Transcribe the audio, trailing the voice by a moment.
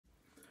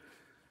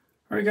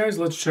All right, guys,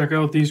 let's check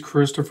out these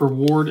Christopher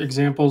Ward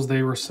examples.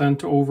 They were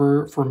sent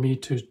over for me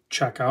to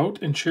check out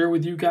and share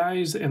with you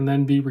guys and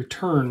then be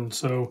returned.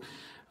 So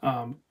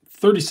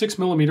 36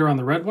 millimeter on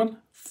the red one,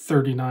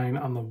 39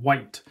 on the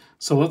white.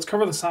 So let's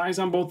cover the size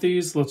on both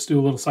these. Let's do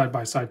a little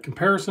side-by-side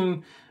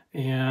comparison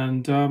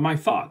and my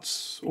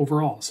thoughts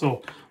overall.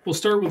 So we'll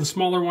start with the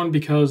smaller one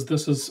because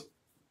this is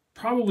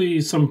probably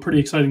some pretty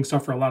exciting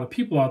stuff for a lot of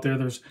people out there.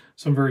 There's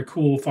some very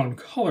cool, fun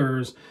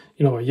colors,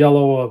 you know, a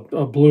yellow,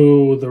 a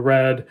blue, the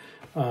red,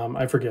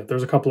 I forget,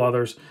 there's a couple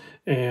others,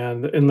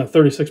 and in the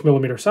 36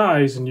 millimeter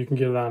size, and you can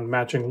get it on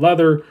matching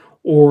leather,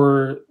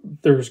 or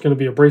there's going to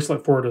be a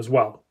bracelet for it as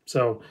well.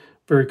 So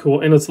very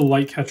cool, and it's a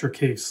light catcher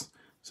case.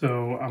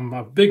 So I'm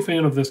a big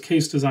fan of this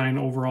case design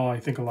overall. I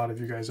think a lot of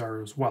you guys are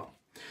as well.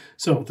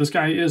 So this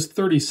guy is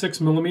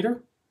 36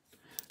 millimeter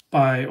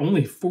by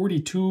only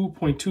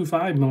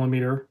 42.25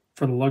 millimeter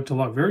for the lug to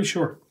lug, very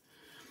short.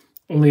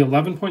 Only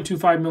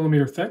 11.25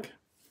 millimeter thick,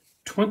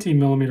 20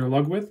 millimeter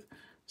lug width,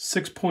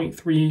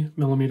 6.3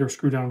 millimeter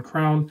screw down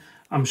crown.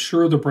 I'm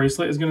sure the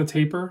bracelet is going to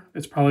taper.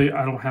 It's probably,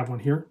 I don't have one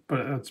here,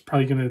 but it's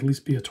probably going to at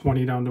least be a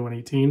 20 down to an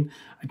 18.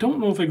 I don't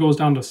know if it goes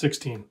down to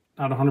 16.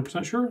 Not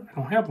 100% sure. I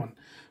don't have one,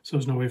 so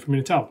there's no way for me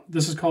to tell.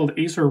 This is called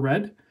Acer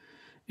Red,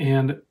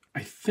 and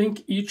I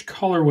think each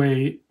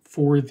colorway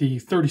for the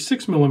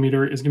 36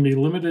 millimeter is going to be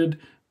limited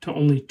to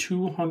only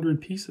 200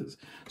 pieces.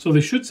 So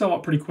they should sell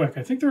out pretty quick.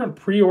 I think they're on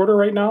pre-order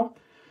right now.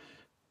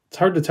 It's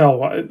hard to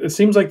tell. It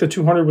seems like the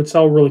 200 would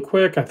sell really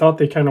quick. I thought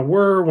they kind of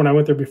were. When I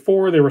went there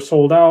before, they were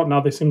sold out.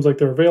 Now they seems like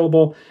they're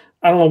available.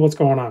 I don't know what's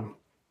going on.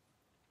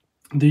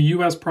 The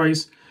US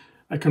price,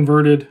 I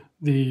converted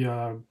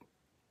the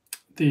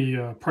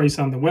price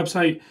on the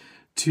website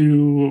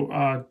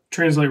to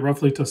translate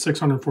roughly to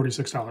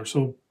 $646.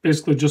 So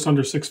basically just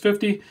under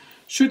 $650.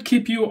 Should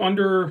keep you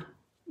under,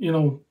 you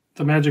know,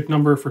 the magic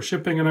number for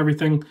shipping and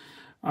everything.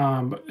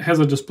 It has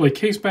a display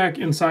case back.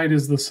 Inside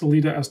is the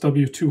Sellita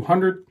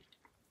SW200.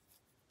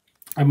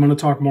 I'm going to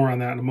talk more on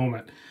that in a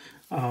moment.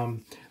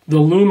 The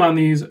loom on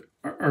these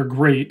are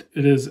great.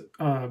 It is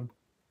a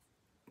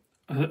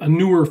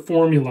newer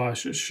formula, I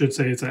should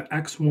say. It's an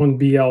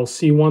X1BL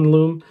C1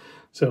 loom,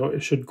 so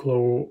it should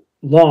glow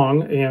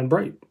long and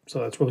bright. So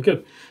that's really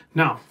good.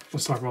 Now,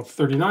 let's talk about the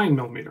 39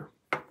 millimeter.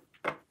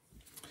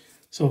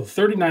 So the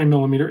 39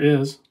 millimeter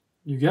is,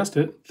 you guessed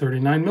it,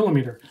 39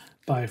 millimeter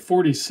by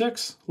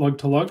 46 lug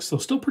to lug. So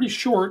still pretty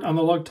short on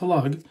the lug to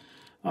lug.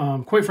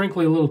 Quite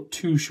frankly, a little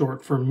too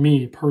short for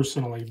me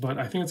personally, but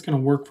I think it's going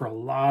to work for a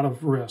lot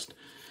of wrist.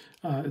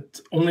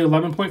 It's only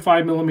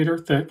 11.5 millimeter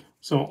thick,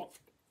 so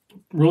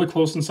really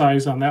close in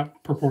size on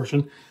that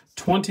proportion.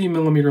 20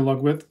 millimeter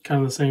lug width, kind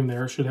of the same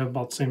there. Should have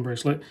about the same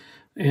bracelet.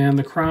 And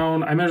the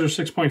crown, I measure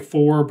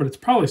 6.4, but it's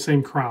probably the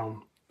same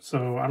crown.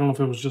 So I don't know if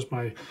it was just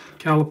my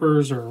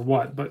calipers or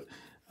what, but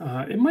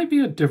it might be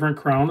a different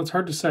crown. It's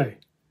hard to say.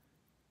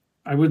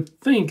 I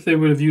would think they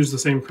would have used the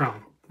same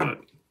crown,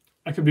 but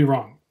I could be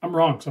wrong. I'm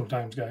wrong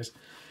sometimes, guys.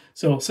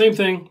 So same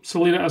thing,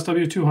 Sellita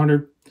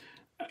SW200,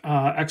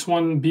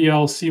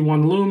 X1BL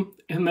C1 loom,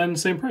 and then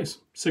same price,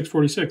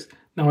 $646.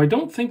 Now, I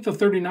don't think the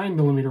 39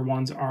 millimeter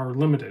ones are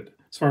limited,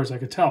 as far as I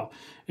could tell.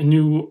 And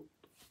you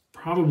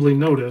probably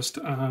noticed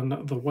on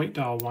the white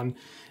dial one,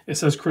 it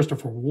says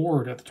Christopher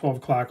Ward at the 12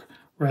 o'clock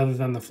rather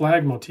than the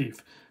flag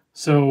motif.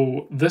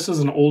 So this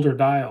is an older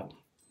dial.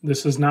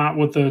 This is not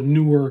what the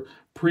newer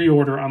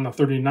pre-order on the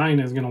 39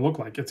 is going to look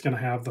like. It's going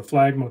to have the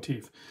flag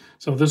motif.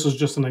 So this is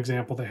just an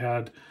example they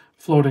had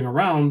floating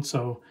around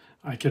so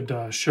I could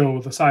show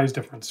the size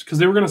difference. Because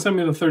they were going to send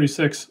me the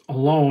 36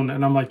 alone,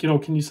 and I'm like, you know,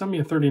 can you send me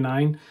a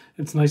 39?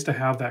 It's nice to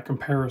have that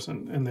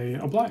comparison, and they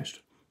obliged.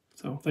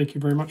 So thank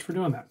you very much for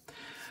doing that.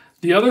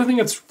 The other thing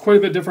that's quite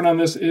a bit different on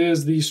this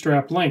is the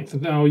strap length.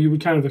 Now, you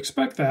would kind of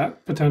expect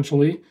that,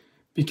 potentially,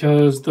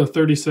 because the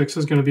 36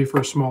 is going to be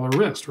for a smaller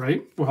wrist,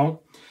 right?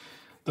 Well,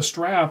 the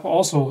strap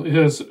also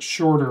is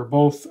shorter,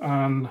 both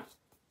on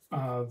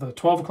the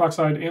 12 o'clock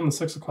side and the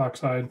 6 o'clock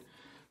side.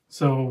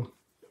 So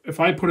if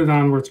I put it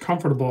on where it's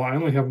comfortable, I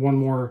only have one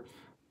more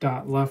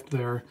dot left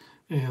there,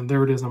 and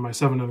there it is on my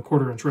 7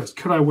 1/4 inch wrist.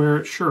 Could I wear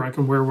it? Sure, I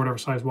can wear whatever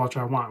size watch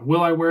I want.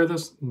 Will I wear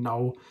this?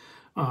 No.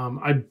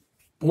 I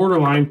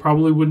borderline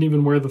probably wouldn't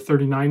even wear the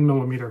 39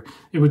 millimeter.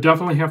 It would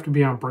definitely have to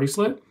be on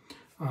bracelet,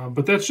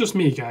 but that's just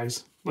me,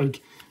 guys.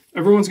 Like,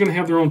 everyone's going to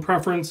have their own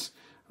preference.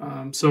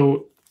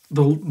 So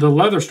the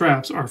leather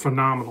straps are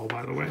phenomenal,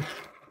 by the way.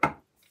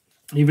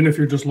 Even if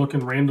you're just looking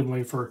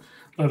randomly for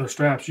leather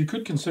straps, you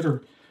could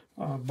consider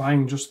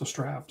buying just the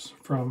straps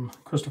from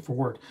Christopher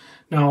Ward.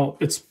 Now,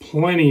 it's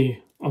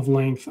plenty of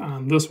length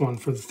on this one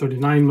for the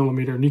 39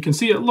 millimeter, and you can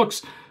see it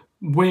looks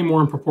way more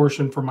in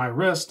proportion for my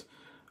wrist.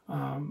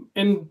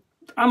 And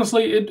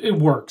honestly, it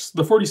works.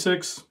 The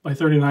 46 by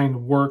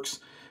 39 works.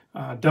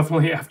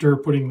 Definitely after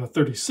putting the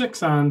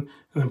 36 on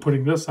and then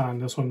putting this on,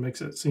 this one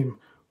makes it seem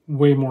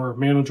way more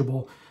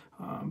manageable.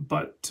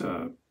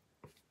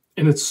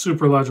 And it's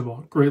super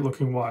legible. Great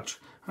looking watch.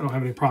 I don't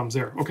have any problems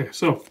there. Okay,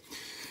 so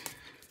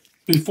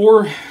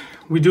before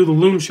we do the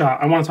loom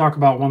shot, I want to talk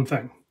about one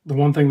thing. the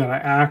one thing that I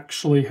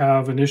actually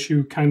have an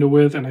issue kind of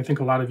with, and I think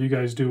a lot of you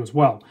guys do as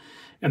well,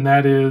 and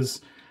that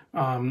is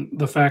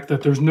the fact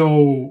that there's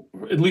no,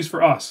 at least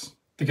for us,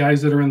 the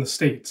guys that are in the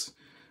States,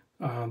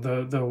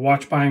 the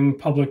watch buying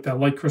public that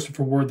like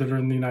Christopher Ward that are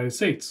in the United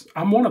States.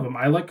 I'm one of them.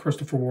 I like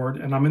Christopher Ward,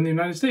 and I'm in the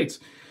United States.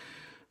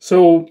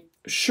 So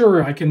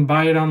sure, I can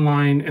buy it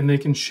online and they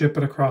can ship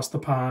it across the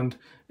pond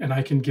and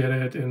I can get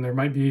it, and there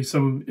might be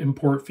some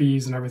import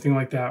fees and everything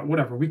like that.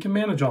 Whatever, we can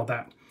manage all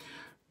that.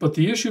 But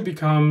the issue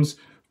becomes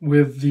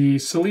with the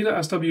Sellita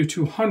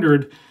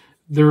SW200,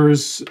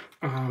 there's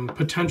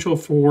potential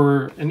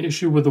for an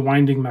issue with the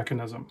winding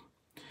mechanism.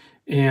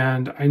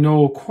 And I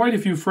know quite a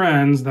few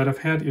friends that have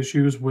had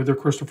issues with their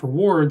Christopher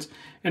Wards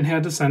and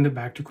had to send it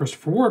back to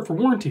Christopher Ward for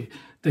warranty.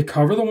 They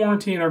cover the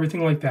warranty and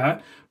everything like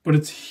that, but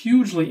it's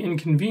hugely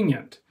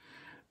inconvenient.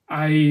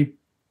 I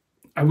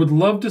would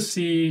love to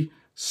see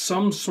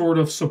some sort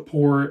of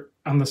support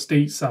on the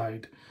state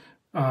side.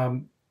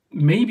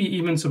 Maybe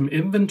even some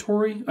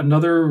inventory,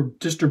 another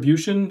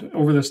distribution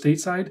over the state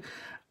side.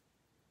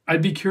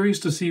 I'd be curious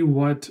to see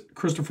what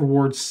Christopher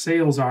Ward's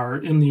sales are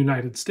in the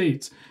United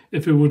States,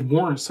 if it would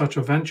warrant such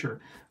a venture.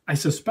 I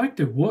suspect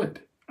it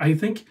would. I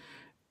think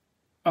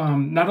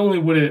not only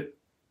would it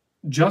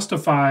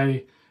justify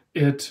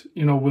it,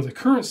 with the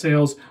current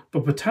sales,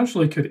 but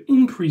potentially could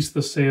increase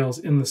the sales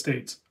in the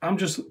States. I'm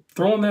just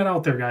throwing that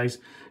out there, guys,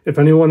 if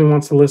anyone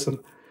wants to listen.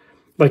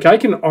 Like, I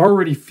can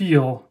already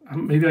feel,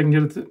 maybe I can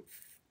get it to,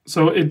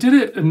 so it did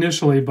it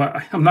initially,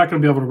 but I'm not going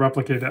to be able to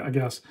replicate it, I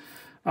guess.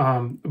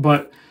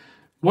 But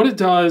what it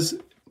does,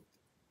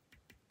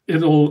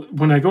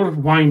 when I go to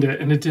wind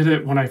it, and it did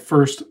it when I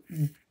first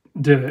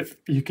did it,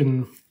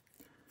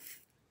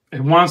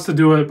 it wants to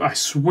do it, I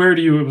swear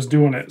to you it was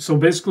doing it. So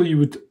basically you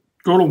would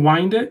go to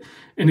wind it,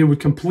 and it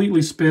would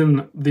completely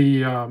spin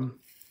the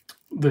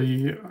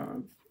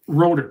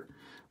rotor.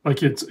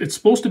 Like it's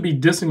supposed to be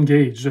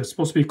disengaged, it's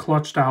supposed to be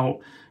clutched out,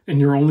 and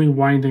you're only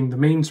winding the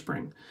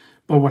mainspring.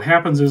 But what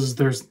happens is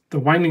there's the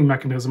winding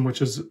mechanism,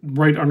 which is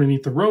right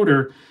underneath the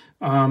rotor.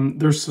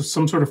 There's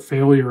some sort of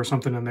failure or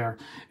something in there.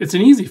 It's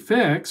an easy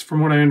fix from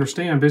what I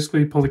understand.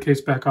 Basically, pull the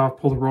case back off,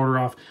 pull the rotor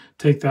off,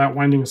 take that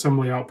winding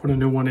assembly out, put a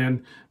new one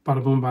in,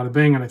 bada boom, bada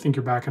bing, and I think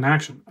you're back in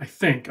action. I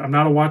think. I'm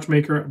not a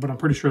watchmaker, but I'm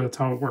pretty sure that's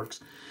how it works.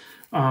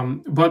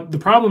 But the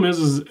problem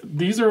is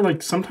these are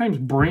like sometimes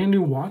brand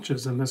new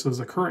watches and this is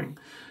occurring.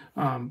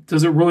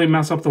 Does it really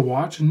mess up the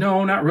watch?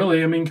 No, not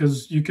really. I mean,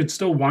 because you could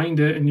still wind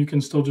it and you can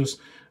still just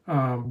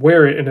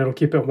wear it and it'll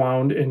keep it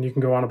wound and you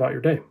can go on about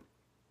your day.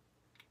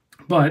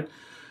 But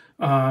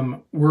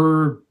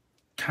we're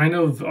kind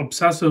of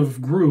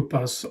obsessive group,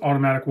 us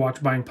automatic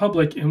watch buying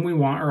public, and we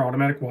want our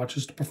automatic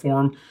watches to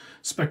perform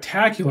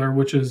spectacular,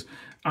 which is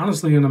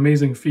honestly an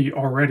amazing feat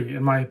already,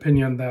 in my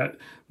opinion, that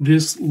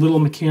this little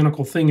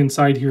mechanical thing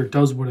inside here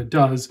does what it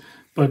does,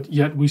 but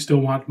yet we still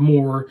want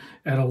more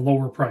at a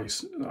lower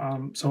price.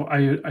 So I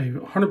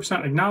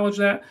 100% acknowledge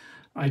that.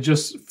 I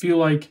just feel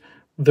like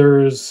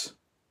there's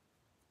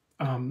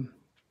an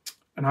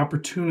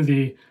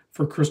opportunity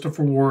for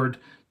Christopher Ward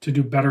to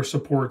do better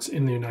supports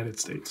in the United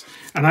States.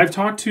 And I've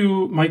talked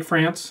to Mike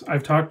France.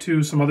 I've talked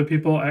to some other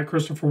people at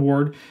Christopher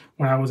Ward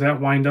when I was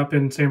at Wind Up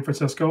in San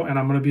Francisco, and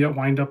I'm going to be at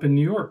Wind Up in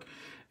New York.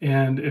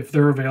 And if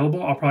they're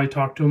available, I'll probably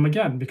talk to them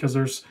again, because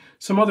there's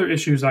some other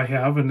issues I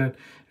have, and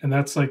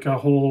that's like a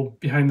whole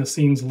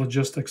behind-the-scenes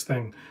logistics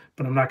thing,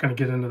 but I'm not going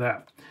to get into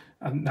that.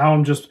 Now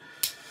I'm just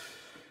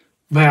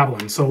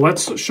babbling. So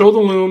let's show the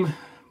loom.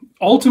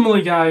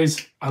 Ultimately,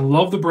 guys, I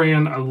love the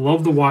brand. I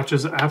love the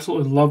watches. I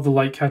absolutely love the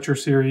Light Catcher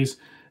series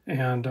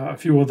and a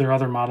few of their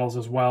other models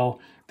as well.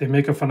 They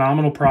make a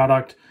phenomenal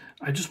product.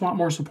 I just want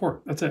more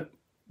support. That's it.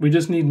 We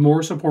just need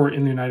more support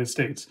in the United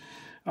States.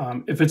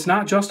 If it's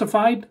not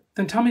justified,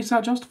 then tell me it's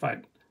not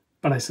justified.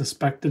 But I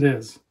suspect it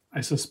is.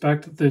 I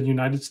suspect the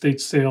United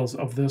States sales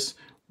of this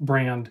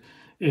brand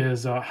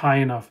is high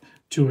enough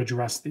to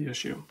address the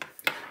issue.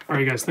 All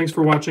right, guys, thanks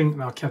for watching,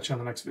 and I'll catch you on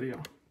the next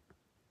video.